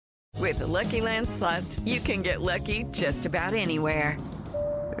With the Lucky Land Slots, you can get lucky just about anywhere.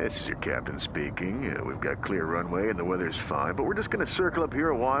 This is your captain speaking. We've got clear runway and the weather's fine, but we're just going to circle up here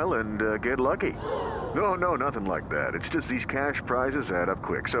a while and get lucky. No, nothing like that. It's just these cash prizes add up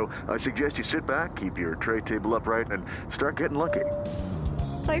quick. So I suggest you sit back, keep your tray table upright, and start getting lucky.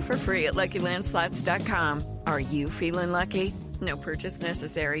 Play for free at LuckyLandSlots.com. Are you feeling lucky? No purchase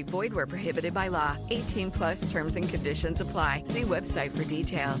necessary. Void where prohibited by law. 18 plus terms and conditions apply. See website for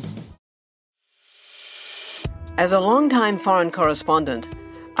details. As a longtime foreign correspondent,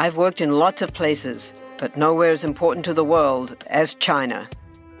 I've worked in lots of places, but nowhere as important to the world as China.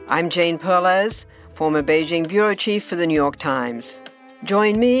 I'm Jane Perlez, former Beijing bureau chief for the New York Times.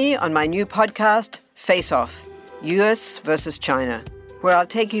 Join me on my new podcast, Face Off, U.S. versus China, where I'll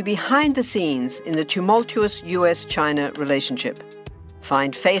take you behind the scenes in the tumultuous U.S.-China relationship.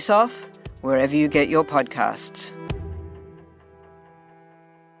 Find Face Off wherever you get your podcasts.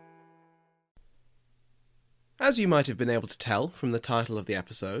 As you might have been able to tell from the title of the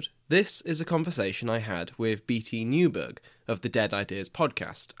episode, this is a conversation I had with BT Newberg of the Dead Ideas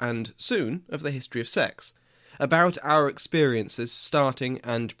podcast, and soon of the History of Sex, about our experiences starting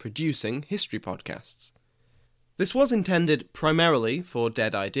and producing history podcasts. This was intended primarily for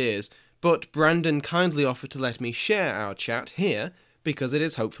Dead Ideas, but Brandon kindly offered to let me share our chat here because it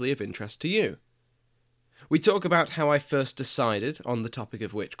is hopefully of interest to you. We talk about how I first decided on the topic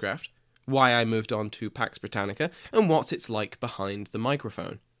of witchcraft, why I moved on to Pax Britannica, and what it's like behind the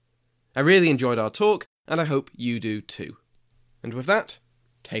microphone. I really enjoyed our talk, and I hope you do too. And with that,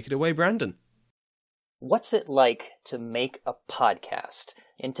 take it away, Brandon. What's it like to make a podcast?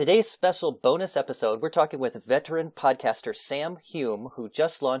 In today's special bonus episode, we're talking with veteran podcaster Sam Hume, who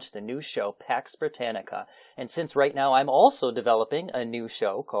just launched the new show Pax Britannica. And since right now I'm also developing a new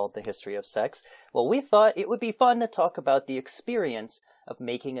show called The History of Sex, well, we thought it would be fun to talk about the experience of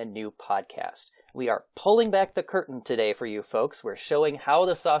making a new podcast. We are pulling back the curtain today for you folks. We're showing how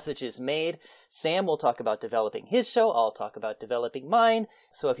the sausage is made. Sam will talk about developing his show. I'll talk about developing mine.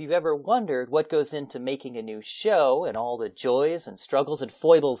 So if you've ever wondered what goes into making a new show and all the joys and struggles and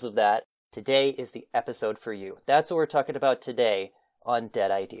foibles of that, today is the episode for you. That's what we're talking about today on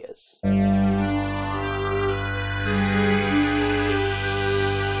Dead Ideas.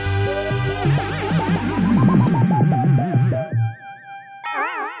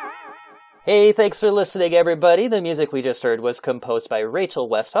 Hey, thanks for listening, everybody. The music we just heard was composed by Rachel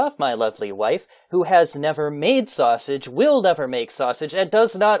Westhoff, my lovely wife, who has never made sausage, will never make sausage, and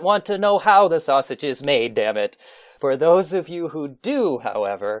does not want to know how the sausage is made, damn it. For those of you who do,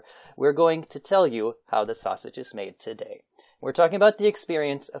 however, we're going to tell you how the sausage is made today. We're talking about the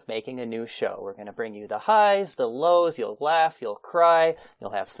experience of making a new show. We're going to bring you the highs, the lows, you'll laugh, you'll cry,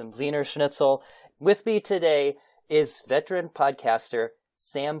 you'll have some Wiener Schnitzel. With me today is veteran podcaster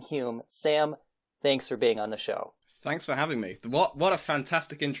Sam Hume. Sam, thanks for being on the show. Thanks for having me. What a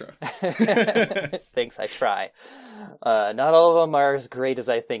fantastic intro. Thanks, I try. Not all of them are as great as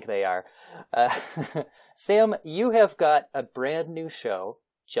I think they are. Sam, you have got a brand new show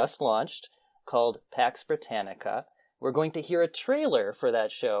just launched called Pax Britannica. We're going to hear a trailer for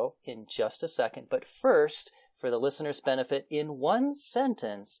that show in just a second. But first, for the listener's benefit, in one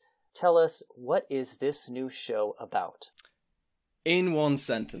sentence, tell us, what is this new show about? In one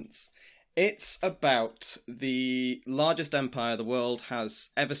sentence, it's about the largest empire the world has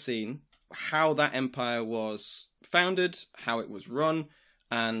ever seen, how that empire was founded, how it was run,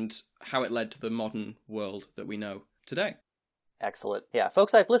 and how it led to the modern world that we know today. Excellent. Yeah,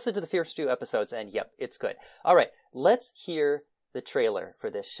 folks, I've listened to the first 2 episodes, and yep, it's good. All right, let's hear the trailer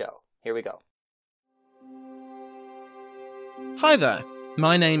for this show. Here we go. Hi there.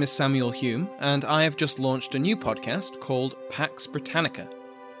 My name is Samuel Hume, and I have just launched a new podcast called Pax Britannica.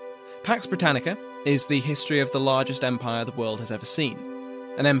 Pax Britannica is the history of the largest empire the world has ever seen,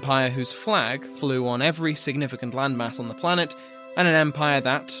 an empire whose flag flew on every significant landmass on the planet, and an empire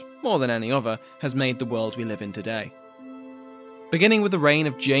that, more than any other, has made the world we live in today. Beginning with the reign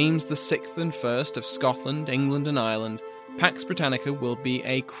of James VI and I of Scotland, England and Ireland, Pax Britannica will be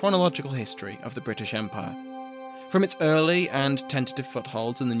a chronological history of the British Empire. From its early and tentative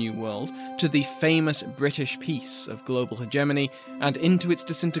footholds in the New World, to the famous British peace of global hegemony, and into its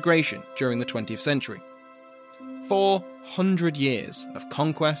disintegration during the 20th century. 400 years of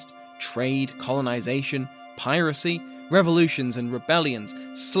conquest, trade, colonization, piracy, revolutions and rebellions,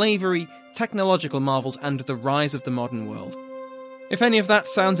 slavery, technological marvels, and the rise of the modern world. If any of that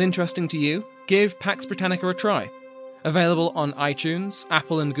sounds interesting to you, give Pax Britannica a try. Available on iTunes,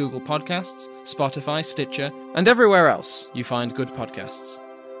 Apple and Google Podcasts, Spotify, Stitcher, and everywhere else you find good podcasts.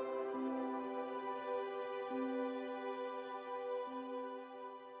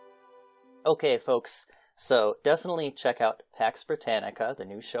 Okay, folks, so definitely check out Pax Britannica, the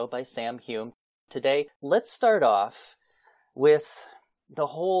new show by Sam Hume. Today, let's start off with the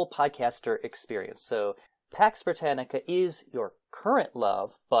whole podcaster experience. So, Pax Britannica is your current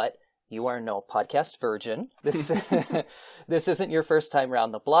love, but you are no podcast virgin. This isn't your first time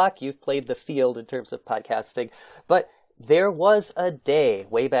around the block. You've played the field in terms of podcasting. But there was a day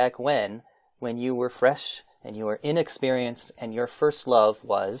way back when you were fresh and you were inexperienced and your first love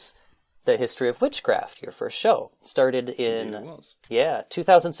was the History of Witchcraft, your first show. Started in, It was.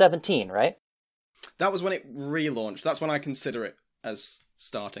 2017, right? That was when it relaunched. That's when I consider it as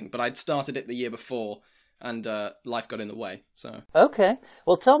starting. But I'd started it the year before, and life got in the way. So Okay.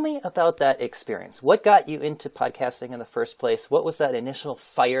 Well, tell me about that experience. What got you into podcasting in the first place? What was that initial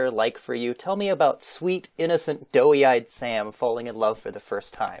fire like for you? Tell me about sweet, innocent, doughy-eyed Sam falling in love for the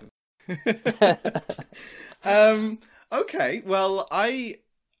first time. Okay. Well,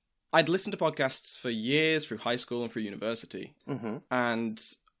 I'd listened to podcasts for years through high school and through university. Mm-hmm. And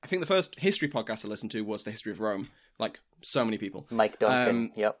I think the first history podcast I listened to was The History of Rome, like so many people. Mike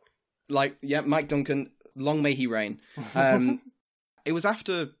Duncan, yep. Mike Duncan, long may he reign. It was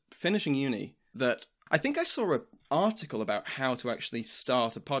after finishing uni that I think I saw an article about how to actually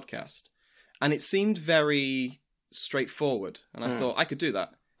start a podcast. And it seemed very straightforward. And I thought, I could do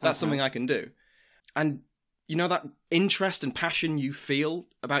that. That's something I can do. And you know that interest and passion you feel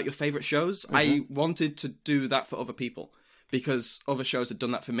about your favourite shows? I wanted to do that for other people because other shows had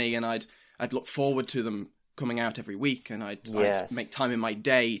done that for me, and I'd look forward to them coming out every week, and I'd make time in my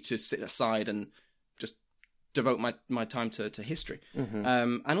day to sit aside and just devote my time to history.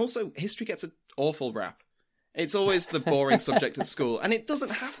 And also, history gets an awful rap. It's always the boring subject at school, and it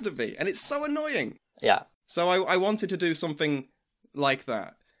doesn't have to be, and it's so annoying. Yeah. So I wanted to do something like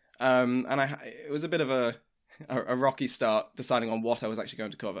that. And it was a bit of a rocky start deciding on what I was actually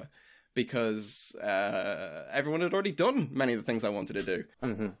going to cover, because everyone had already done many of the things I wanted to do.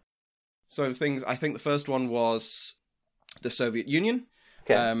 Mm-hmm. So I think the first one was the Soviet Union,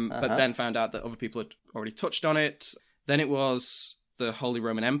 but then found out that other people had already touched on it. Then it was the Holy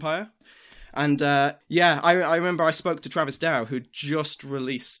Roman Empire. And I remember I spoke to Travis Dow, who just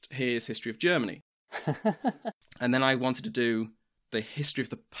released his History of Germany. And then I wanted to do the History of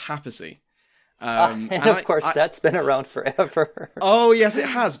the Papacy. And of course, that's been around forever. Oh, yes, it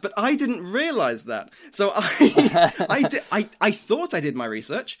has. But I didn't realize that. So I thought I did my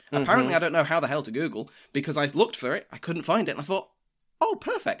research. Apparently, I don't know how the hell to Google, because I looked for it. I couldn't find it. And I thought, oh,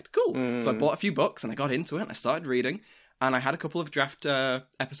 perfect. Cool. So I bought a few books and I got into it. And I started reading. And I had a couple of draft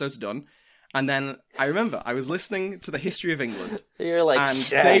episodes done. And then I remember I was listening to the History of England. You're like, and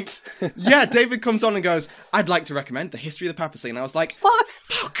shit. David comes on and goes, I'd like to recommend the History of the Papacy. And I was like,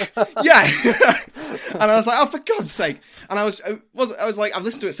 Fuck. Yeah. And I was like, oh, for God's sake. And I was like, I've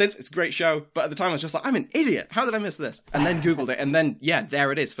listened to it since. It's a great show. But at the time, I was just like, I'm an idiot. How did I miss this? And then Googled it. And then,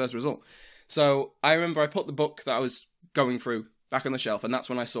 there it is, first result. So I remember I put the book that I was going through back on the shelf. And that's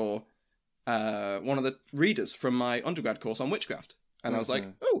when I saw one of the readers from my undergrad course on witchcraft. And I was like,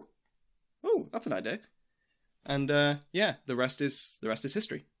 oh, that's an idea. And the rest is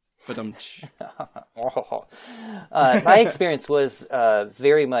history. But my experience was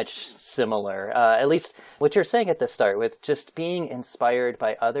very much similar. At least what you're saying at the start, with just being inspired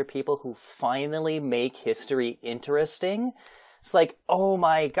by other people who finally make history interesting. It's like, oh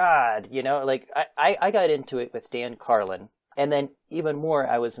my God, like I got into it with Dan Carlin. And then even more,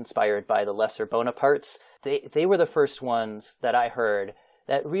 I was inspired by the Lesser Bonapartes. They were the first ones that I heard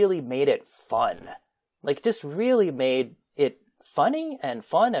that really made it fun. Like, just really made it funny and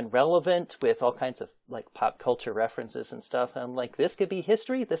fun and relevant with all kinds of, like, pop culture references and stuff. And I'm like, this could be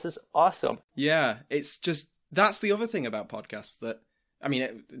history? This is awesome. Yeah, it's just, that's the other thing about podcasts that, I mean,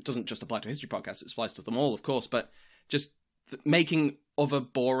 it doesn't just apply to history podcasts, it applies to them all, of course, but just making other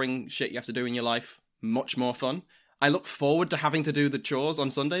boring shit you have to do in your life much more fun. I look forward to having to do the chores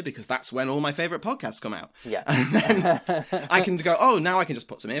on Sunday because that's when all my favourite podcasts come out. Yeah. And then I can go, now I can just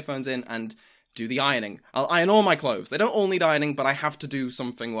put some earphones in and do the ironing. I'll iron all my clothes. They don't all need ironing, but I have to do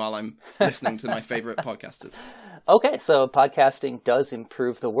something while I'm listening to my favourite podcasters. Okay, so podcasting does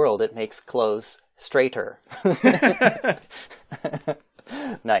improve the world. It makes clothes straighter.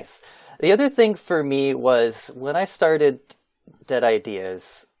 Nice. The other thing for me was when I started Dead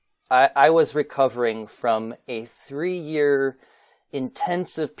Ideas, I was recovering from a 3-year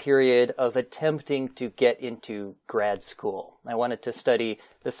intensive period of attempting to get into grad school. I wanted to study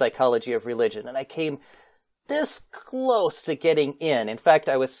the psychology of religion, and I came this close to getting in. In fact,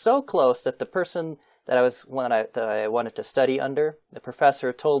 I was so close that the person that I wanted to study under, the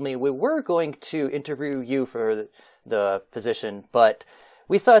professor told me, we were going to interview you for the position, but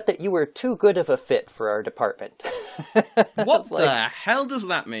we thought that you were too good of a fit for our department. What the hell does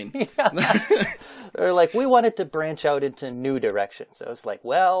that mean? Yeah. They're like, we wanted to branch out into new directions. I was like,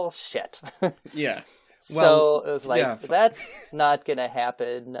 well, shit. Yeah. So it was like, that's not going to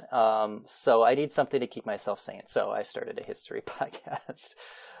happen. So I need something to keep myself sane. So I started a history podcast.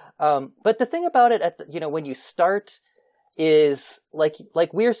 But the thing about it, when you start is like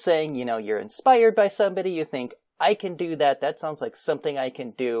we're saying, you're inspired by somebody, you think, I can do that. That sounds like something I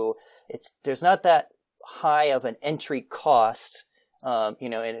can do. There's not that high of an entry cost, an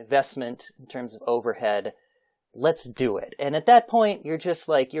investment in terms of overhead. Let's do it. And at that point, you're just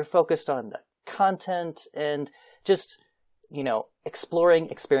like, you're focused on the content and just, exploring,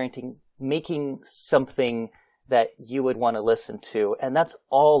 experimenting, making something that you would want to listen to. And that's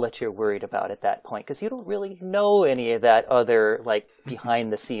all that you're worried about at that point, because you don't really know any of that other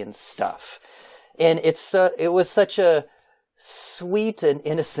behind the scenes stuff. And it was such a sweet and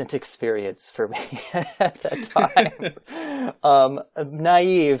innocent experience for me at that time.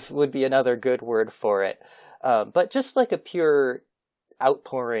 Naive would be another good word for it. But just like a pure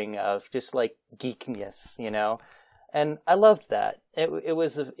outpouring of just geekiness, and I loved that. It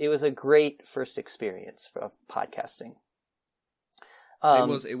was a great first experience of podcasting.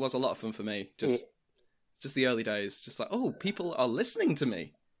 It was a lot of fun for me. Just the early days, just people are listening to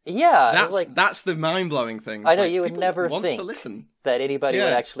me. Yeah, that's the mind-blowing thing. I know you would never think that anybody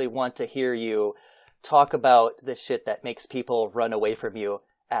would actually want to hear you talk about the shit that makes people run away from you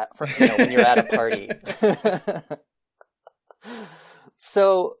when you're at a party.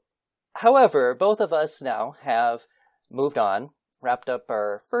 So, however, both of us now have moved on, wrapped up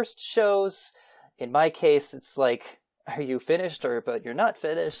our first shows. In my case, it's like, are you finished but you're not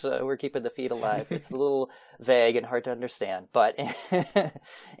finished? We're keeping the feed alive. It's a little vague and hard to understand. But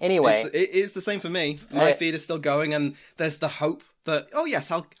anyway. It is the same for me. My feed is still going, and there's the hope that, oh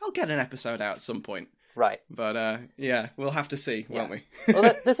yes, I'll get an episode out at some point. Right. But we'll have to see, won't we?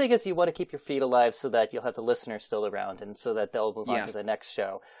 Well, the thing is, you want to keep your feed alive so that you'll have the listeners still around, and so that they'll move on to the next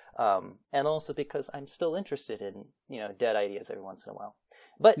show. And also because I'm still interested in, dead ideas every once in a while.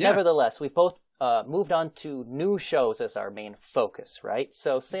 But nevertheless, we've both moved on to new shows as our main focus, right?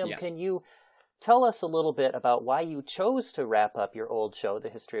 So, Sam, Can you tell us a little bit about why you chose to wrap up your old show, The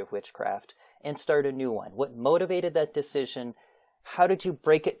History of Witchcraft, and start a new one? What motivated that decision? How did you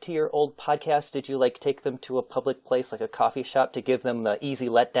break it to your old podcast? Did you take them to a public place like a coffee shop to give them the easy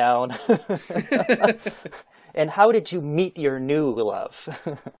letdown? And how did you meet your new love?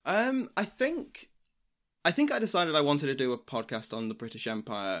 I think I decided I wanted to do a podcast on the British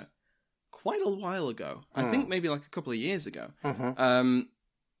Empire quite a while ago. I think maybe a couple of years ago. Mm-hmm.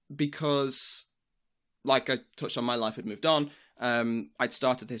 Because, like I touched on, my life had moved on. I'd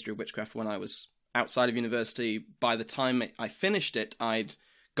started the History of Witchcraft when I was outside of university. By the time I finished it, I'd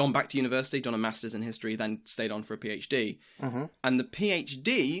gone back to university, done a master's in history, then stayed on for a PhD. Mm-hmm. And the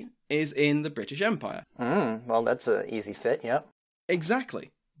PhD is in the British Empire. Well, that's an easy fit, yeah.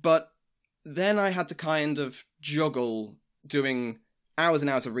 Exactly. But then I had to kind of juggle doing hours and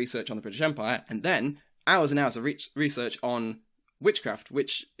hours of research on the British Empire, and then hours and hours of research on witchcraft,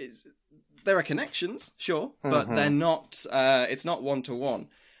 which is... There are connections, sure, but they're not... it's not one-to-one.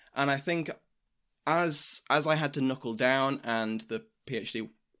 And I think as I had to knuckle down and the PhD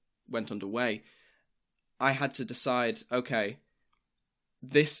went underway, I had to decide, okay,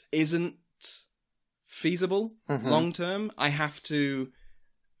 this isn't feasible long-term. I have to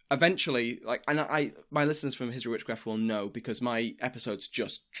eventually, my listeners from History of Witchcraft will know, because my episodes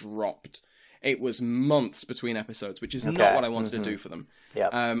just dropped. It was months between episodes, which is not what I wanted to do for them. Yep.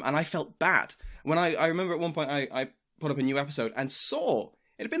 And I felt bad. When I remember at one point I put up a new episode and saw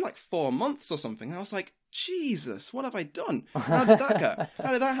it had been 4 months or something. And I was like, Jesus, what have I done? How did that go?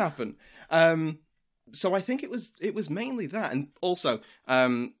 How did that happen? So I think it was mainly that. And also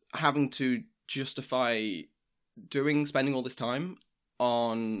having to justify spending all this time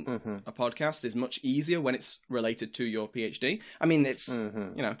on a podcast is much easier when it's related to your PhD. I mean, it's,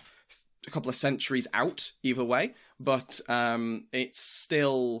 a couple of centuries out either way, but it's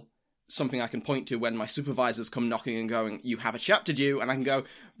still something I can point to when my supervisors come knocking and going, you have a chapter due, and I can go,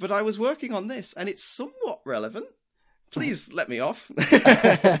 but I was working on this and it's somewhat relevant. Please let me off.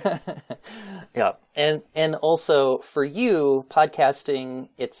 Yeah. And also for you, podcasting,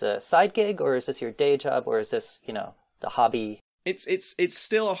 it's a side gig, or is this your day job, or is this, the hobby? It's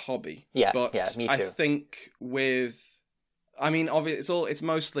still a hobby. Yeah. But yeah, me too. I think it's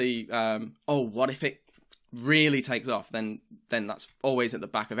mostly, what if it really takes off? Then that's always at the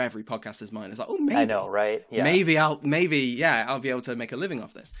back of every podcaster's mind. It's like, maybe. I know, right? Yeah. Maybe I'll be able to make a living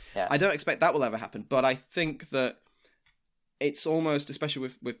off this. Yeah. I don't expect that will ever happen, but I think that it's almost,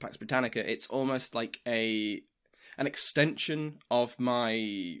 especially with Pax Britannica, it's almost like an extension of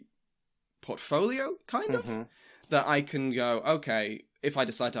my portfolio, kind of, that I can go, okay, if I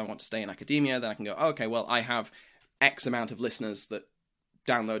decide I want to stay in academia, then I can go, okay, well, I have X amount of listeners that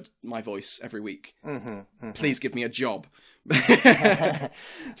download my voice every week. Please give me a job.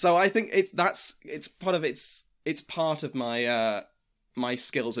 So I think it's part of my my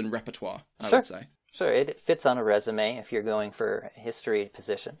skills and repertoire, I would say. Sure, it fits on a resume if you're going for a history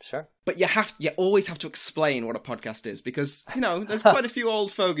position, sure. But you always have to explain what a podcast is, because, there's quite a few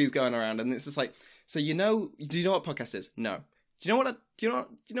old fogies going around, and it's just like, so do you know what a podcast is? No. Do you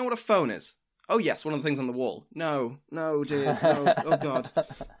know what a phone is? Oh yes, one of the things on the wall. No, dear, no, oh God.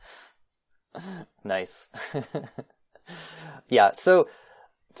 Nice. Yeah, so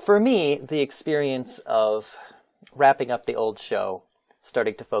for me, the experience of wrapping up the old show,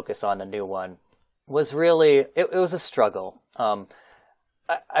 starting to focus on a new one, was really, it was a struggle. I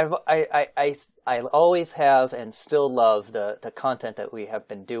always have and still love the content that we have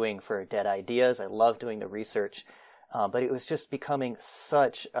been doing for Dead Ideas. I love doing the research, but it was just becoming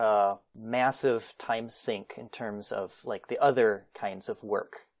such a massive time sink in terms of like the other kinds of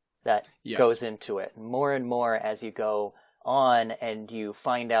work that goes into it. More and more as you go on and you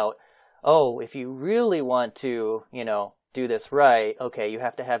find out, oh, if you really want to, do this right, okay, you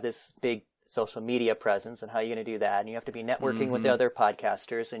have to have this big social media presence, and how are you going to do that? And you have to be networking with the other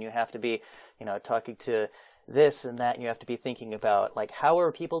podcasters, and you have to be, talking to this and that, and you have to be thinking about, like, how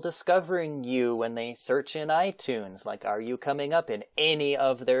are people discovering you when they search in iTunes? Like, are you coming up in any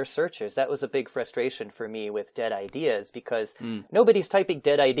of their searches? That was a big frustration for me with Dead Ideas, because nobody's typing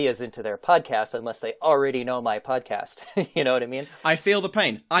Dead Ideas into their podcast unless they already know my podcast. You know what I mean? I feel the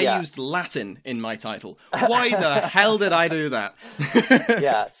pain. I used Latin in my title. Why the hell did I do that?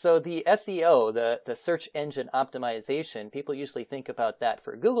 Yeah, so the SEO, the search engine optimization, people usually think about that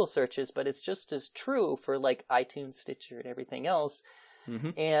for Google searches, but it's just as true for, like, iTunes, Stitcher, and everything else.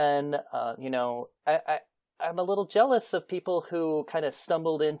 And I'm a little jealous of people who kind of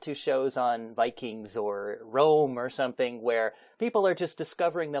stumbled into shows on Vikings or Rome or something, where people are just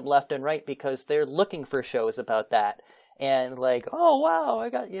discovering them left and right because they're looking for shows about that. And like, oh wow,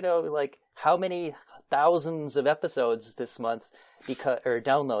 I got, like, how many thousands of episodes this month, or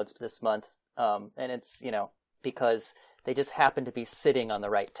downloads this month, and it's, because they just happen to be sitting on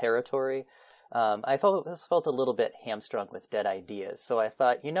the right territory. I felt a little bit hamstrung with Dead Ideas, so I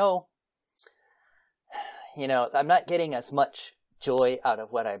thought, I'm not getting as much joy out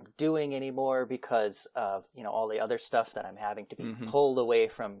of what I'm doing anymore because of, all the other stuff that I'm having to be pulled away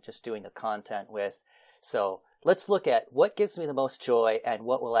from just doing the content with. So let's look at what gives me the most joy and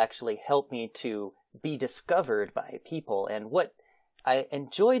what will actually help me to be discovered by people. And what I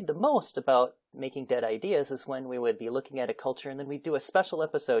enjoyed the most about making Dead Ideas is when we would be looking at a culture and then we'd do a special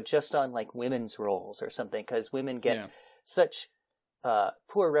episode just on, like, women's roles or something, because women get such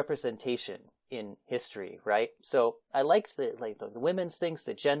poor representation in history, right? So I liked the women's things,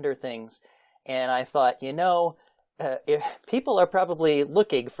 the gender things, and I thought, if people are probably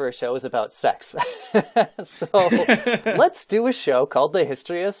looking for shows about sex. So let's do a show called The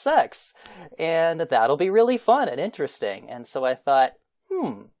History of Sex, and that'll be really fun and interesting. And so I thought,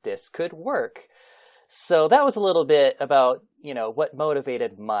 this could work. So that was a little bit about, what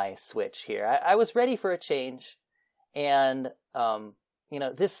motivated my switch here. I was ready for a change, and,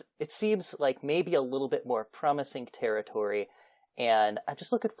 it seems like maybe a little bit more promising territory, and I'm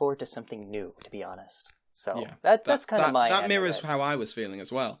just looking forward to something new, to be honest. So that's kind of my... That mirrors how I was feeling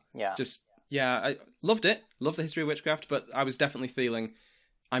as well. Yeah. I loved it. Loved the history of witchcraft, but I was definitely feeling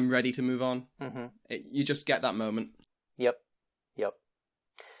I'm ready to move on. You just get that moment. Yep.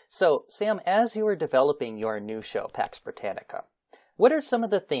 So, Sam, as you were developing your new show, Pax Britannica, what are some of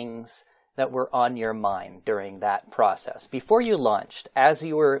the things that were on your mind during that process? Before you launched, as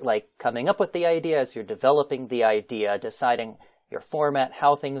you were, like, coming up with the idea, as you're developing the idea, deciding your format,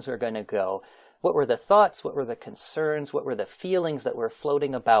 how things are going to go, what were the thoughts, what were the concerns, what were the feelings that were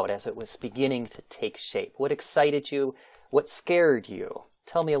floating about as it was beginning to take shape? What excited you? What scared you?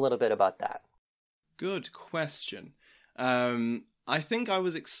 Tell me a little bit about that. Good question. I think I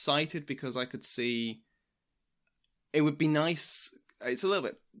was excited because I could see it would be nice. It's a little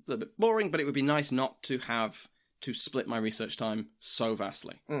bit boring, but it would be nice not to have to split my research time so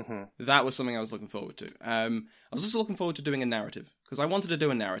vastly. That was something I was looking forward to. I was also looking forward to doing a narrative, because I wanted to do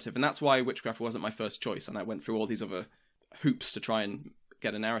a narrative, and that's why witchcraft wasn't my first choice, and I went through all these other hoops to try and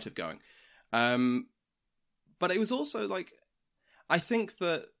get a narrative going. But it was also, like, I think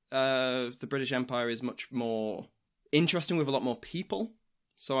that the British Empire is much more interesting with a lot more people.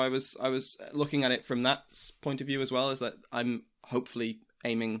 So I was looking at it from that point of view as well, as that I'm hopefully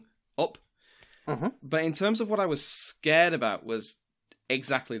aiming up. Mm-hmm. But in terms of what I was scared about was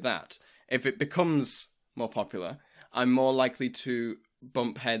exactly that. If it becomes more popular, I'm more likely to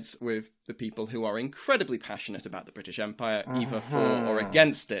bump heads with the people who are incredibly passionate about the British Empire, either for or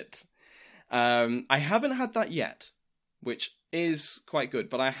against it. I haven't had that yet, which is quite good,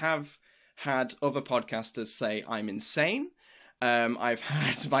 but I have had other podcasters say I'm insane. I've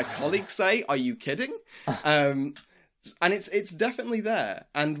had my colleagues say, "Are you kidding?" And it's definitely there.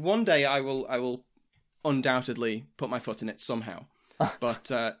 And one day I will undoubtedly put my foot in it somehow. But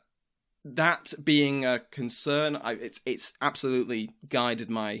that being a concern, it's absolutely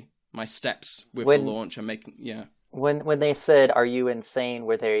guided my steps with the launch and making When they said, "Are you insane?"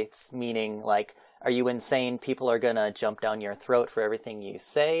 were they meaning like, "Are you insane? People are gonna jump down your throat for everything you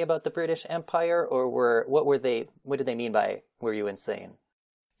say about the British Empire," or what did they mean by "were you insane"?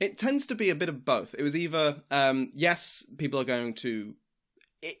 It tends to be a bit of both. It was either yes, people are going to.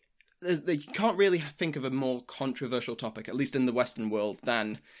 They can't really think of a more controversial topic, at least in the Western world,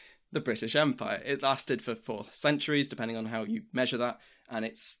 than the British Empire. It lasted for 4 centuries, depending on how you measure that, and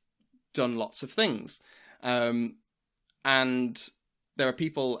it's done lots of things. And there are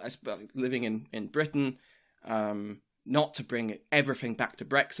people living in Britain, not to bring everything back to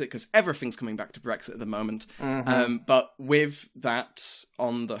Brexit, because everything's coming back to Brexit at the moment. Mm-hmm. But with that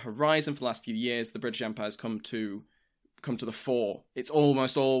on the horizon for the last few years, the British Empire has come to the fore. It's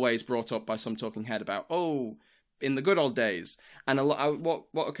almost always brought up by some talking head about, in the good old days. And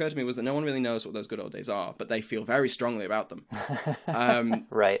what occurred to me was that no one really knows what those good old days are, but they feel very strongly about them.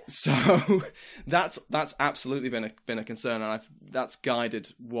 Right. So that's absolutely been a concern, and that's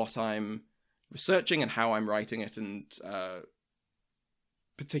guided what I'm researching and how I'm writing it, and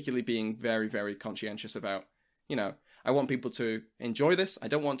particularly being very, very conscientious about, I want people to enjoy this. I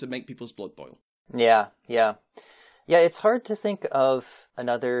don't want to make people's blood boil. Yeah. Yeah, it's hard to think of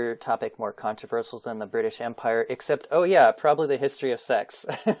another topic more controversial than the British Empire, except, probably the history of sex.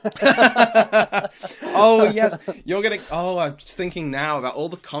 Oh, yes. I'm just thinking now about all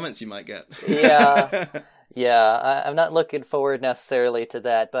the comments you might get. Yeah, I'm not looking forward necessarily to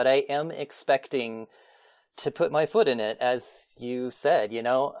that, but I am expecting to put my foot in it, as you said,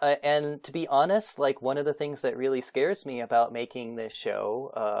 and to be honest, like, one of the things that really scares me about making this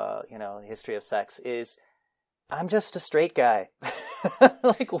show, the history of sex, is I'm just a straight guy.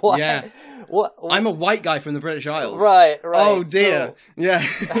 Like, why? Yeah. What? I'm a white guy from the British Isles. Right. Oh, dear. So, yeah.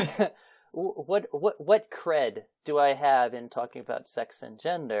 What cred do I have in talking about sex and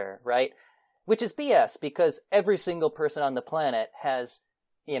gender, right? Which is BS, because every single person on the planet has,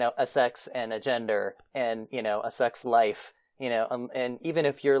 a sex and a gender and, a sex life, and even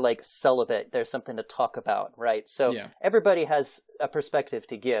if you're like celibate, there's something to talk about, right? So Everybody has a perspective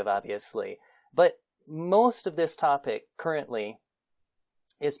to give, obviously. But most of this topic currently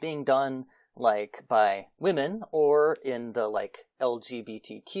is being done like by women, or in the like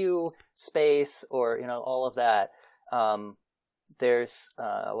LGBTQ space, or all of that. There's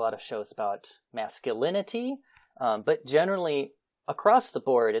a lot of shows about masculinity, but generally across the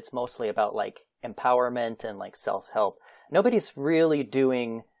board, it's mostly about like empowerment and like self-help. Nobody's really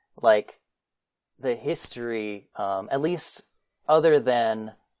doing like the history, at least other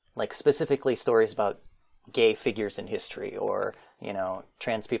than like specifically stories about gay figures in history, or,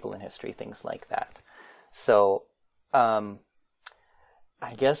 trans people in history, things like that. So, I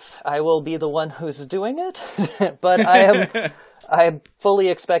guess I will be the one who's doing it, but I'm fully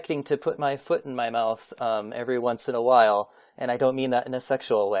expecting to put my foot in my mouth, every once in a while, and I don't mean that in a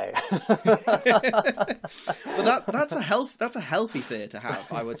sexual way. But that's a healthy fear to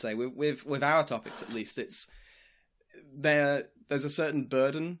have, I would say. With our topics, at least, it's there's a certain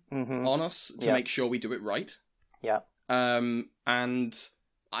burden on us to make sure we do it right. Yeah. And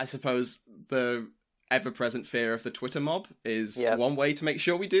I suppose the ever-present fear of the Twitter mob is one way to make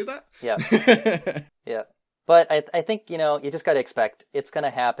sure we do that. Yeah. Yeah. But I think, you just got to expect it's going to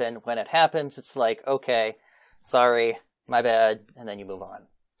happen. When it happens, it's like, okay, sorry, my bad, and then you move on.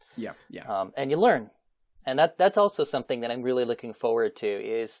 Yeah. And you learn. And that's also something that I'm really looking forward to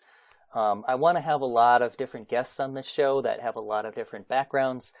is I want to have a lot of different guests on the show that have a lot of different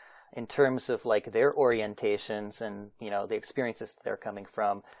backgrounds in terms of like their orientations and, the experiences that they're coming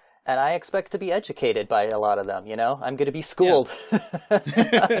from. And I expect to be educated by a lot of them, I'm going to be schooled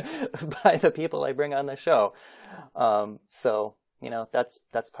by the people I bring on the show. So,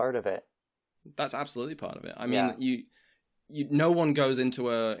 that's part of it. That's absolutely part of it. I mean, no one goes into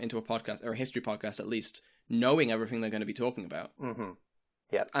a podcast, or a history podcast at least, knowing everything they're going to be talking about. Mm-hmm.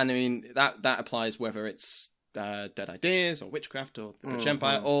 Yeah. And I mean, that applies whether it's Dead Ideas or Witchcraft or the British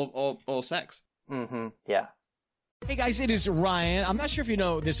Empire or sex. Yeah. Hey guys, it is Ryan. I'm not sure if you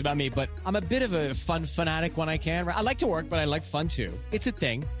know this about me, but I'm a bit of a fun fanatic when I can. I like to work, but I like fun too. It's a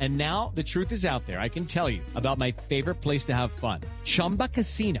thing. And now the truth is out there. I can tell you about my favorite place to have fun. Chumba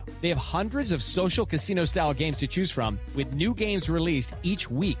Casino. They have hundreds of social casino style games to choose from with new games released each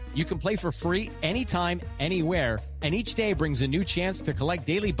week. You can play for free anytime, anywhere. And each day brings a new chance to collect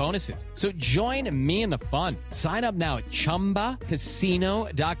daily bonuses. So join me in the fun. Sign up now at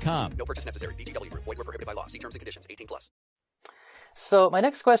ChumbaCasino.com. No purchase necessary. VGW Group. Void where prohibited by law. See terms and conditions. 18+. So my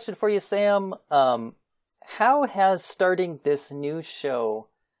next question for you, Sam, how has starting this new show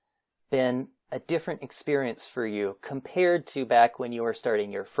been a different experience for you compared to back when you were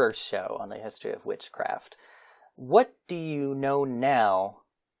starting your first show on the history of witchcraft? What do you know now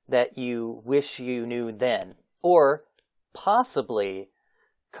that you wish you knew then? Or possibly,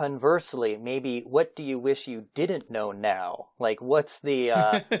 conversely, maybe what do you wish you didn't know now? Like, what's the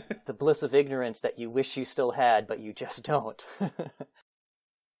the bliss of ignorance that you wish you still had, but you just don't?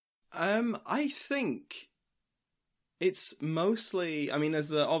 I think it's mostly. I mean, there's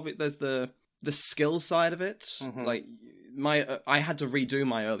the skill side of it. Like I had to redo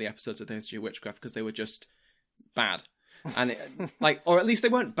my early episodes of the History of Witchcraft because they were just bad, and or at least they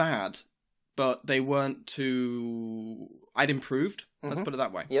weren't bad, but they weren't too. I'd improved. Let's put it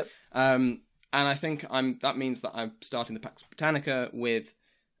that way. Yep. And I think that means that I'm starting the Pax Britannica with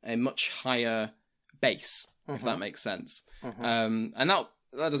a much higher base, if that makes sense. And that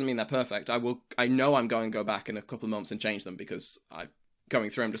doesn't mean they're perfect. I know I'm going to go back in a couple of months and change them because going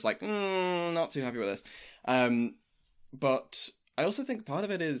through, I'm just like, not too happy with this. But I also think part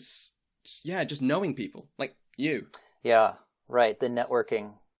of it is, just knowing people like you. Yeah, right. The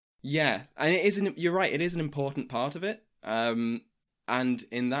networking. Yeah, and you're right. It is an important part of it. And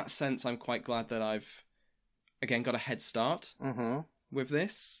in that sense, I'm quite glad that I've, again, got a head start with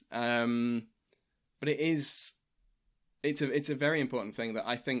this. But it's a very important thing that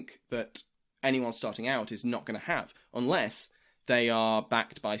I think that anyone starting out is not going to have unless they are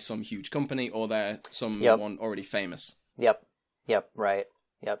backed by some huge company or they're someone already famous. Yep, Right.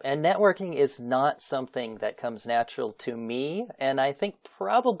 Yep. And networking is not something that comes natural to me, and I think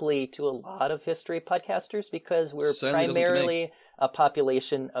probably to a lot of history podcasters because we're primarily a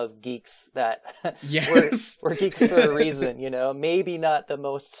population of geeks that we're geeks for a reason, maybe not the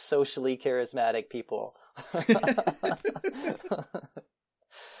most socially charismatic people.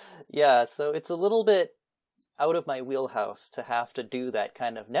 Yeah, so it's a little bit out of my wheelhouse to have to do that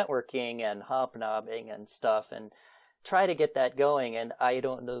kind of networking and hobnobbing and stuff and try to get that going, and I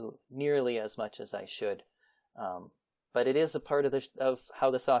don't know nearly as much as I should. But it is a part of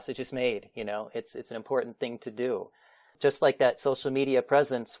how the sausage is made, It's an important thing to do. Just like that social media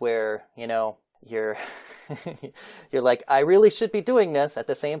presence where, you're you're like, I really should be doing this. At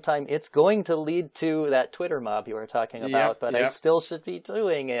the same time, it's going to lead to that Twitter mob you were talking about, but I still should be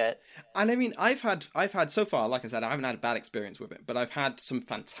doing it. And I mean, I've had so far, like I said, I haven't had a bad experience with it, but I've had some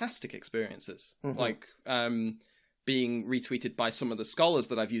fantastic experiences, like being retweeted by some of the scholars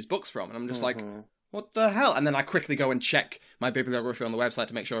that I've used books from, and I'm just like, what the hell? And then I quickly go and check my bibliography on the website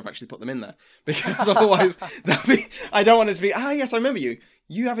to make sure I've actually put them in there, because otherwise I don't want it to be, yes, I remember you.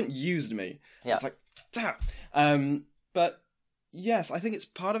 You haven't used me. Yeah. It's like, damn. But yes, I think it's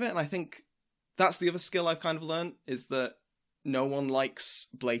part of it, and I think that's the other skill I've kind of learned, is that no one likes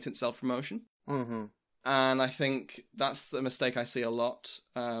blatant self-promotion. And I think that's the mistake I see a lot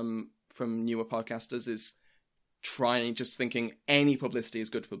from newer podcasters, is just thinking any publicity is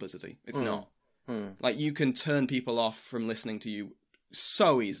good publicity. It's not. Like, you can turn people off from listening to you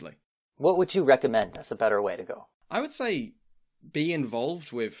so easily. What would you recommend as a better way to go? I would say be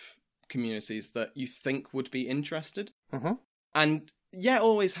involved with communities that you think would be interested. And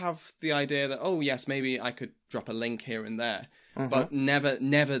always have the idea that, yes, maybe I could drop a link here and there, but never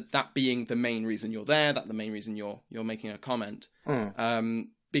that being the main reason you're there, that the main reason you're making a comment.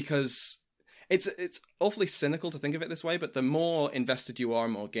 Because it's awfully cynical to think of it this way, but the more invested you are,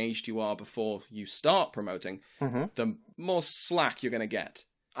 more engaged you are before you start promoting, the more slack you're going to get.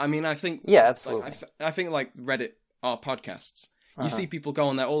 I mean, I think... Yeah, absolutely. I think, like, Reddit are podcasts. You see people go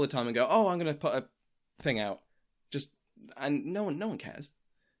on there all the time and go, I'm going to put a thing out. And no one cares.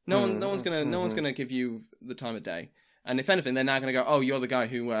 No one's going to give you the time of day. And if anything, they're now going to go, you're the guy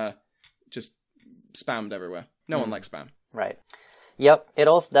who just spammed everywhere. No one likes spam. Right. Yep.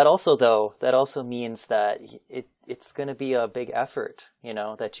 That also means that it's going to be a big effort,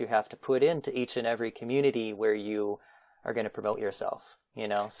 that you have to put into each and every community where you are going to promote yourself,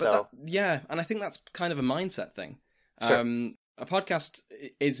 so. And I think that's kind of a mindset thing. Sure. A podcast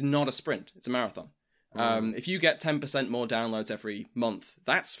is not a sprint. It's a marathon. If you get 10% more downloads every month,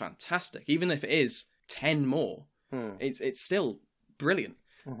 that's fantastic. Even if it is 10 more, it's still brilliant.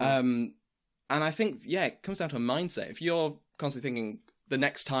 And I think, it comes down to a mindset. If you're constantly thinking the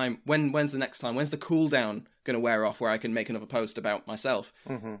next time, when's the next time? When's the cooldown going to wear off where I can make another post about myself?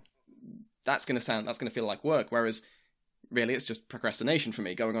 That's going to feel like work. Whereas really it's just procrastination for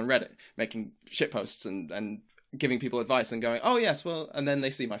me, going on Reddit, making shit posts and giving people advice and going, oh yes, well, and then they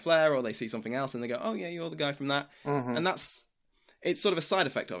see my flair or they see something else and they go, oh yeah, you're the guy from that. And it's sort of a side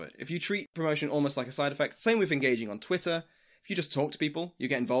effect of it. If you treat promotion almost like a side effect, same with engaging on Twitter. If you just talk to people, you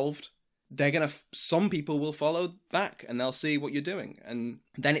get involved, some people will follow back and they'll see what you're doing. And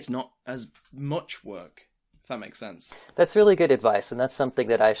then it's not as much work, if that makes sense. That's really good advice, and that's something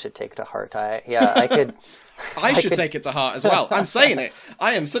that I should take to heart. I could... I should take it to heart as well. I'm saying it.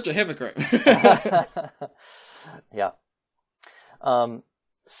 I am such a hypocrite. Yeah.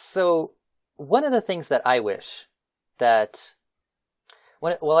 So one of the things that I wish that...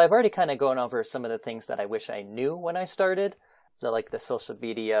 I've already kind of gone over some of the things that I wish I knew when I started. The social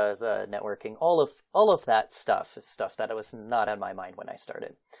media, the networking, all of that stuff is stuff that was not on my mind when I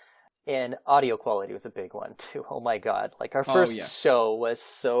started. And audio quality was a big one too. Oh my God. Like our first show was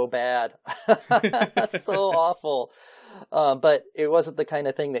so bad. So awful. But it wasn't the kind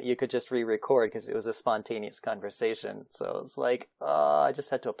of thing that you could just re-record because it was a spontaneous conversation. So it's like, I just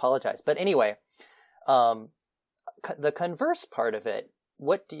had to apologize. But anyway, the converse part of it,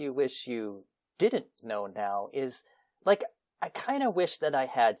 what do you wish you didn't know now is like, I kind of wish that I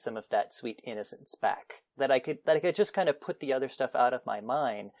had some of that sweet innocence back, that I could just kind of put the other stuff out of my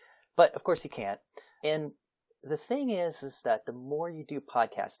mind. But of course you can't. And the thing is that the more you do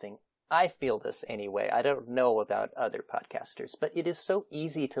podcasting, I feel this anyway. I don't know about other podcasters, but it is so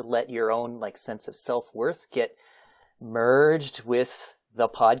easy to let your own sense of self-worth get merged with the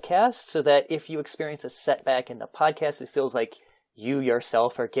podcast, so that if you experience a setback in the podcast, it feels like you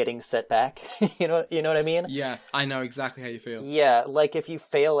yourself are getting set back. you know what I mean? Yeah, I know exactly how you feel. Yeah, like if you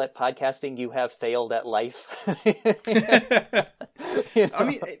fail at podcasting, you have failed at life. I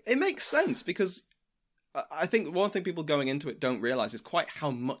mean, it makes sense, because I think one thing people going into it don't realize is quite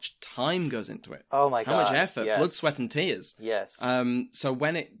how much time goes into it. Oh my God. How much effort, yes. blood, sweat and tears. Yes. So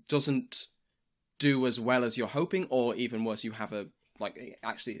when it doesn't do as well as you're hoping, or even worse, you have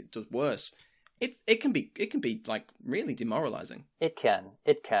actually it does worse, it can be like really demoralizing. It can.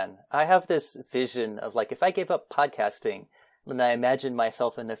 I have this vision of if I gave up podcasting, then I imagine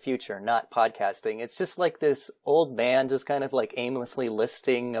myself in the future not podcasting. It's just like this old man just kind of aimlessly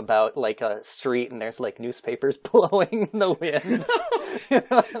listing about a street, and there's newspapers blowing in the wind.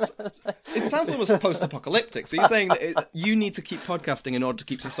 It sounds almost post-apocalyptic. So you're saying that you need to keep podcasting in order to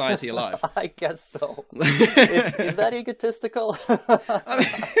keep society alive? I guess so. Is that egotistical?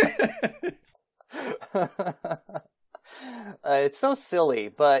 It's so silly,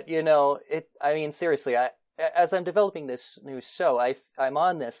 but seriously, as I'm developing this new show, I'm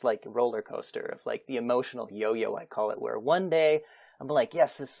on this roller coaster of the emotional yo-yo, I call it, where one day I'm like,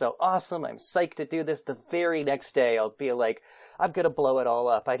 yes, this is so awesome, I'm psyched to do this. The very next day I'll be like, I'm gonna blow it all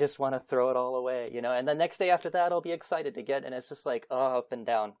up, I just want to throw it all away, and the next day after that I'll be excited again, and it's just up and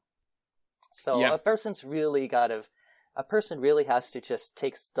down. So yeah. A person really has to just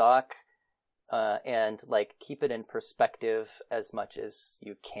take stock and keep it in perspective as much as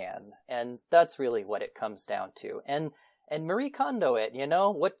you can. And that's really what it comes down to. And Marie Kondo it,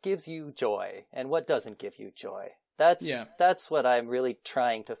 what gives you joy and what doesn't give you joy. That's what I'm really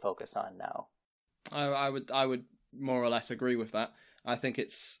trying to focus on now. I would more or less agree with that. I think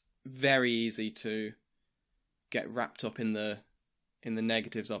it's very easy to get wrapped up in the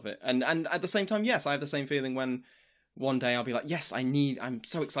negatives of it. And at the same time, yes, I have the same feeling when one day I'll be like, yes, I'm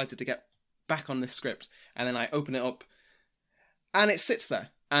so excited to get back on this script, and then I open it up and it sits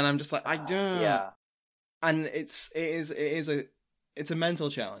there and I'm just like, I don't. Yeah. And it's a mental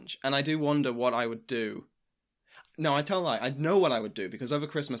challenge, and I do wonder what I would do. No, I tell a lie. I know what I would do, because over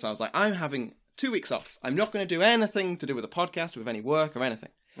Christmas I was like, I'm having 2 weeks off. I'm not going to do anything to do with the podcast, with any work or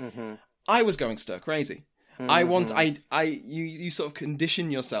anything. Mm-hmm. I was going stir crazy. Mm-hmm. You sort of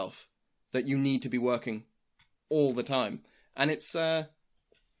condition yourself that you need to be working all the time, and it's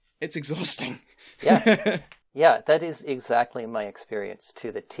exhausting. Yeah. Yeah, that is exactly my experience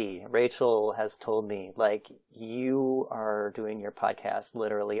to the T. Rachel has told me, you are doing your podcast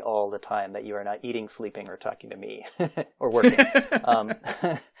literally all the time, that you are not eating, sleeping, or talking to me, or working.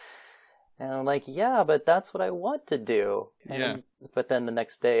 And I'm like, yeah, but that's what I want to do. But then the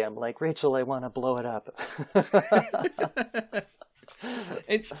next day I'm like, Rachel, I want to blow it up.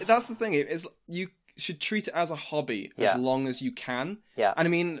 That's the thing. You should treat it as a hobby as long as you can. Yeah. And I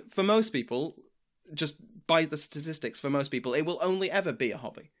mean, for most people, just by the statistics, for most people, it will only ever be a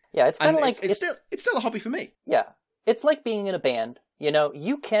hobby. Yeah, it's kind of like... It's still a hobby for me. Yeah. It's like being in a band. You know,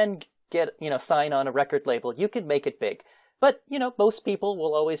 you can get, sign on a record label. You can make it big. But, most people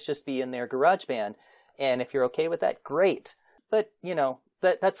will always just be in their garage band. And if you're okay with that, great. But,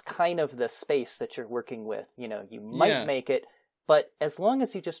 that's kind of the space that you're working with. You might make it, but as long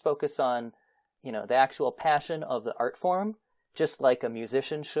as you just focus on, the actual passion of the art form, just like a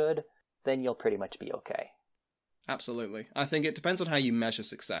musician should, then you'll pretty much be okay. Absolutely. I think it depends on how you measure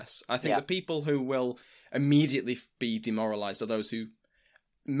success. I think the people who will immediately be demoralized are those who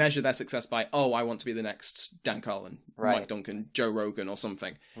measure their success by, I want to be the next Dan Carlin, Mike Duncan, Joe Rogan or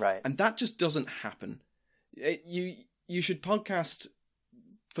something. Right. And that just doesn't happen. You should podcast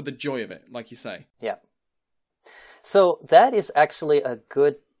for the joy of it, like you say. Yeah. So that is actually a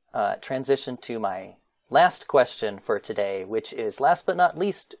good transition to my last question for today, which is, last but not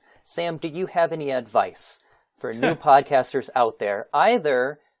least, Sam, do you have any advice for new podcasters out there,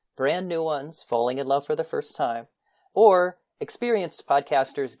 either brand new ones falling in love for the first time, or experienced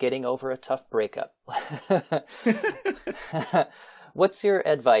podcasters getting over a tough breakup? What's your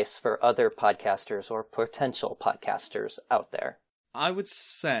advice for other podcasters or potential podcasters out there? I would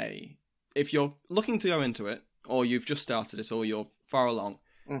say, if you're looking to go into it, or you've just started it, or you're far along,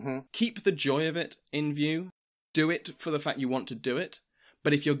 keep the joy of it in view. Do it for the fact you want to do it.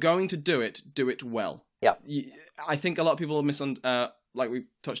 But if you're going to do it well. Yeah. I think a lot of people like we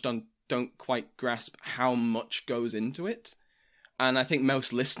touched on, don't quite grasp how much goes into it. And I think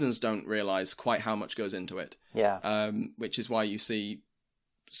most listeners don't realize quite how much goes into it. Yeah. Which is why you see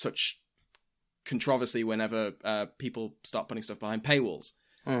such controversy whenever people start putting stuff behind paywalls.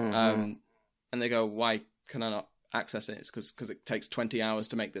 And they go, why can I not access it? It's because it takes 20 hours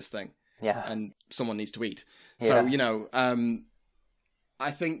to make this thing. Yeah. And someone needs to eat. Yeah. So, I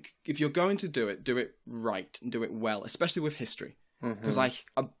think if you're going to do it right and do it well, especially with history. Because I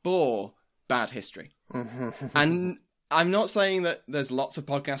abhor bad history. And I'm not saying that there's lots of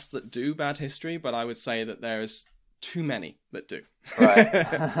podcasts that do bad history, but I would say that there's too many that do. Right.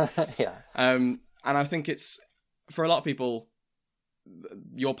 Yeah. And I think it's, for a lot of people,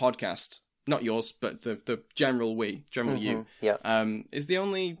 your podcast, not yours, but the general you, is the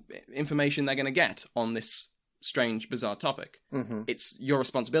only information they're going to get on this strange, bizarre topic. It's your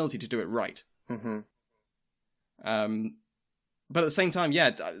responsibility to do it right. But at the same time,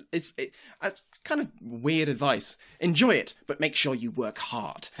 it's kind of weird advice. Enjoy it, but make sure you work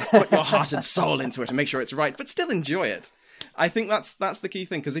hard. Put your heart and soul into it and make sure it's right, but still enjoy it. I think that's the key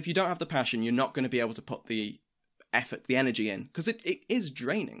thing, because if you don't have the passion, you're not going to be able to put the effort, the energy in, because it is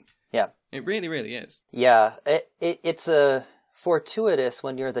draining. Yeah. It really, really is. Yeah. It's a fortuitous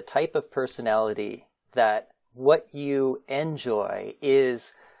when you're the type of personality that what you enjoy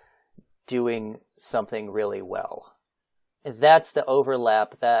is doing something really well. That's the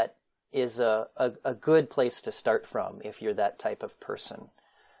overlap that is a good place to start from if you're that type of person.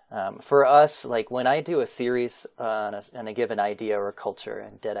 For us, like when I do a series on a given idea or culture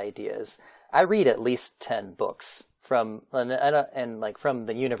and dead ideas, I read at least 10 books from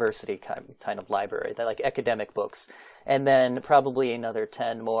the university kind of library, that like academic books, and then probably another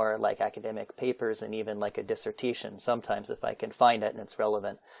 10 more like academic papers and even like a dissertation sometimes if I can find it and it's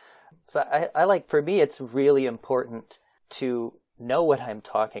relevant. So I like, for me, it's really important to know what I'm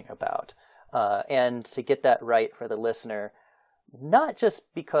talking about, and to get that right for the listener, not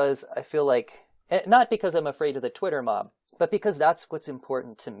just because I feel like, not because I'm afraid of the Twitter mob, but because that's what's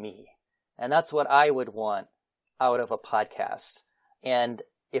important to me. And that's what I would want out of a podcast. And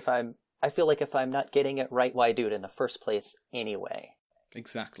I feel like if I'm not getting it right, why do it in the first place anyway?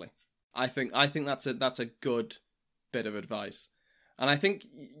 Exactly. I think that's a good bit of advice. And I think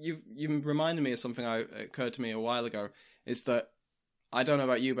you reminded me of something that occurred to me a while ago, is that, I don't know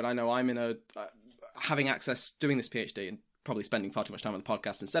about you, but I know I'm in having access, doing this PhD and probably spending far too much time on the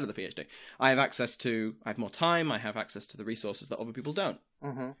podcast instead of the PhD. I have more time, I have access to the resources that other people don't.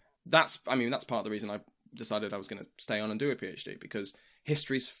 That's part of the reason I decided I was going to stay on and do a PhD, because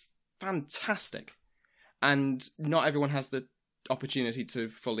history's fantastic. And not everyone has the opportunity to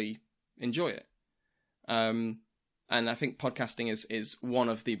fully enjoy it. And I think podcasting is one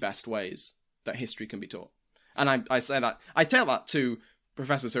of the best ways that history can be taught. And I tell that to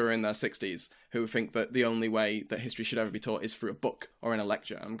professors who are in their 60s who think that the only way that history should ever be taught is through a book or in a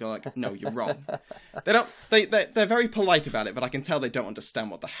lecture. I'm going like, no, you're wrong. They're very polite about it, but I can tell they don't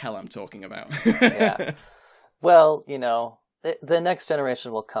understand what the hell I'm talking about. Yeah. Well, the next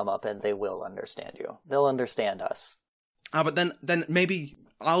generation will come up and they will understand you. They'll understand us. But then maybe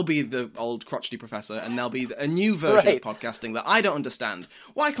I'll be the old crotchety professor, and there'll be a new version of podcasting that I don't understand.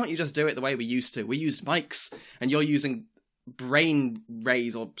 Why can't you just do it the way we used to? We use mics, and you're using brain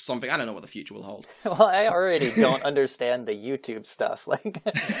rays or something. I don't know what the future will hold. Well, I already don't understand the YouTube stuff. Like,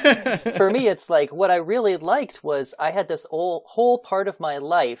 for me, it's like what I really liked was I had this whole part of my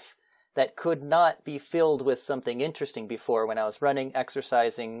life that could not be filled with something interesting before when I was running,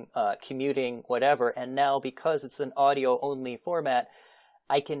 exercising, commuting, whatever. And now, because it's an audio-only format,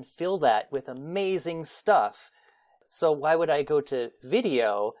 I can fill that with amazing stuff. So why would I go to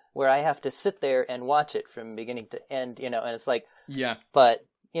video where I have to sit there and watch it from beginning to end, and it's like, yeah. But,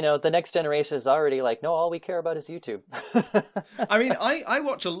 the next generation is already like, no, all we care about is YouTube. I mean, I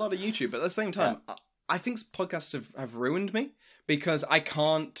watch a lot of YouTube, but at the same time, I think podcasts have ruined me because I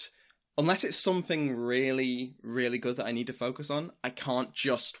can't, unless it's something really, really good that I need to focus on, I can't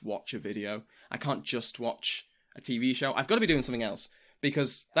just watch a video. I can't just watch a TV show. I've got to be doing something else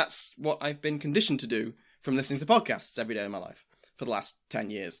because that's what I've been conditioned to do from listening to podcasts every day of my life for the last 10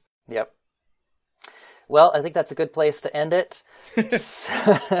 years. Yep. Well, I think that's a good place to end it.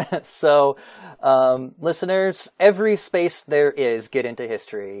 So, listeners, every space there is, get into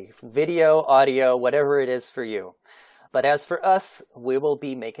history. Video, audio, whatever it is for you. But as for us, we will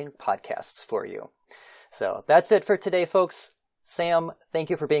be making podcasts for you. So that's it for today, folks. Sam, thank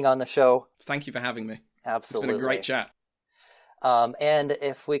you for being on the show. Thank you for having me. Absolutely. It's been a great chat. And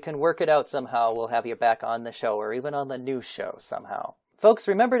if we can work it out somehow, we'll have you back on the show or even on the new show somehow. Folks,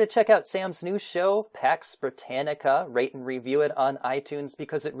 remember to check out Sam's new show, Pax Britannica. Rate and review it on iTunes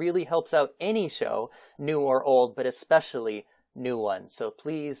because it really helps out any show, new or old, but especially new ones. So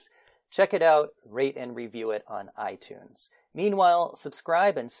please check it out, rate and review it on iTunes. Meanwhile,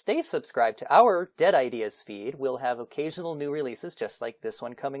 subscribe and stay subscribed to our Dead Ideas feed. We'll have occasional new releases just like this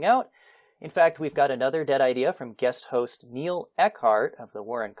one coming out. In fact, we've got another Dead Idea from guest host Neil Eckhart of the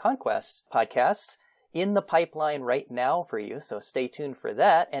War and Conquest podcast in the pipeline right now for you, so stay tuned for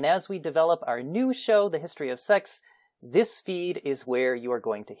that. And as we develop our new show, The History of Sex, this feed is where you are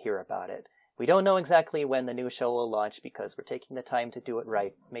going to hear about it. We don't know exactly when the new show will launch because we're taking the time to do it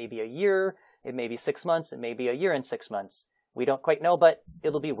right. Maybe a year, it may be 6 months, it may be a year and 6 months. We don't quite know, but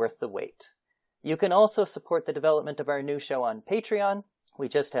it'll be worth the wait. You can also support the development of our new show on Patreon. We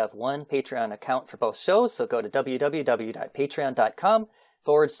just have one Patreon account for both shows, so go to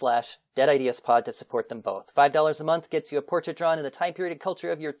www.patreon.com/Dead Ideas Pod to support them both. $5 a month gets you a portrait drawn in the time period and culture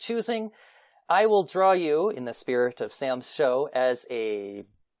of your choosing. I will draw you, in the spirit of Sam's show, as a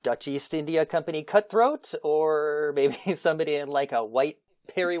Dutch East India Company cutthroat, or maybe somebody in like a white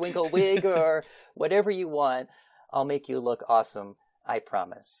periwinkle wig, or whatever you want. I'll make you look awesome, I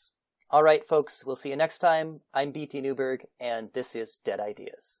promise. All right, folks, we'll see you next time. I'm B.T. Newberg, and this is Dead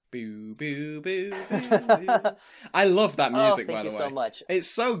Ideas. Boo, boo, boo, boo, boo. I love that music, by the way. Thank you so much. It's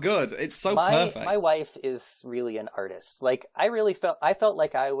so good. It's so perfect. My wife is really an artist. Like, I felt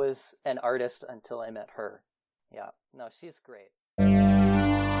like I was an artist until I met her. Yeah, no, she's great.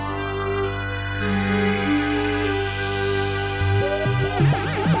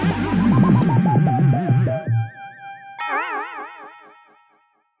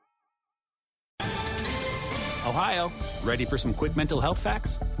 Ohio, ready for some quick mental health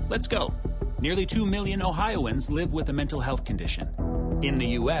facts? Let's go. Nearly 2 million Ohioans live with a mental health condition. In the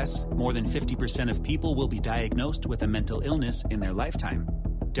U.S., more than 50% of people will be diagnosed with a mental illness in their lifetime.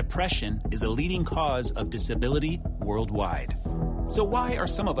 Depression is a leading cause of disability worldwide. So why are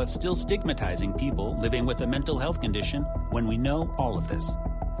some of us still stigmatizing people living with a mental health condition when we know all of this?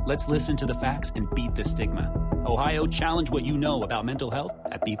 Let's listen to the facts and beat the stigma. Ohio, challenge what you know about mental health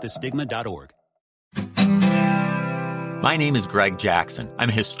at beatthestigma.org. My name is Greg Jackson. I'm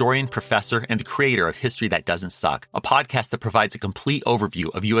a historian, professor, and the creator of History That Doesn't Suck, a podcast that provides a complete overview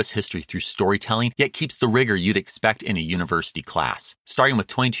of U.S. history through storytelling, yet keeps the rigor you'd expect in a university class. Starting with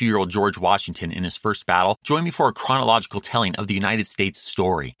 22-year-old George Washington in his first battle, join me for a chronological telling of the United States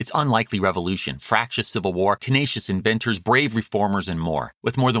story, its unlikely revolution, fractious civil war, tenacious inventors, brave reformers, and more.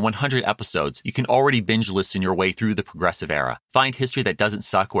 With more than 100 episodes, you can already binge listen your way through the progressive era. Find History That Doesn't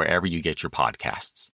Suck wherever you get your podcasts.